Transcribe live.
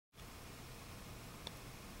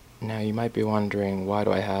Now you might be wondering, why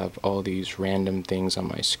do I have all these random things on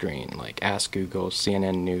my screen, like Ask Google,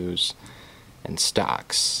 CNN News, and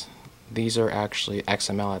stocks? These are actually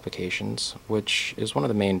XML applications, which is one of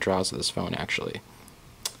the main draws of this phone actually.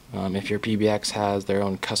 If your PBX has their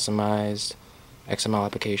own customized XML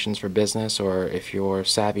applications for business, or if you're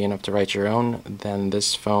savvy enough to write your own, then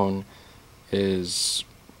this phone is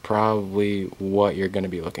probably what you're going to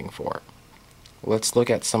be looking for. Let's look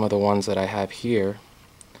at some of the ones that I have here.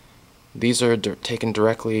 These are taken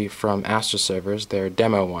directly from Aastra servers. They're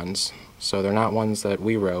demo ones, so they're not ones that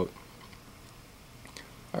we wrote.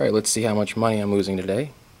 Alright, let's see how much money I'm losing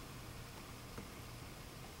today.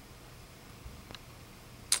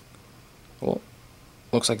 Well,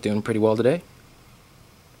 looks like doing pretty well today.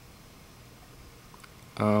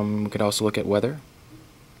 We could also look at weather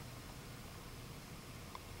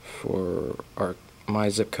for my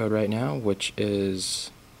zip code right now, which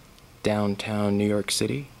is downtown New York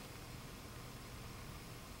City.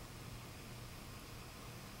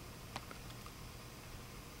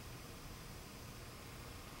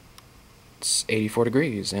 It's 84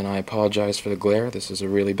 degrees, and I apologize for the glare. This is a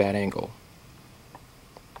really bad angle.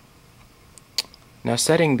 Now,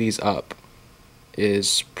 setting these up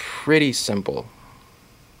is pretty simple.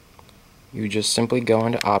 You just simply go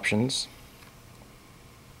into options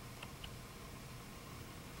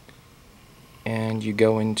and you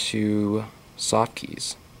go into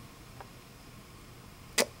Softkeys.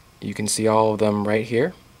 You can see all of them right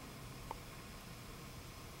here.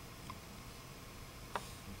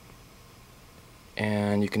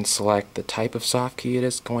 And you can select the type of Softkey it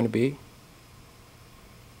is going to be.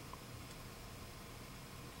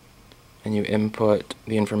 And you input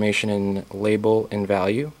the information in label and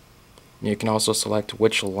value. And you can also select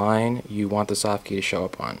which line you want the Softkey to show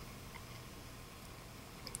up on.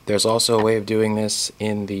 There's also a way of doing this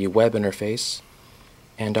in the web interface,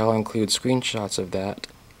 and I'll include screenshots of that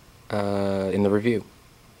in the review.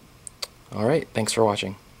 Alright, thanks for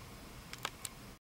watching.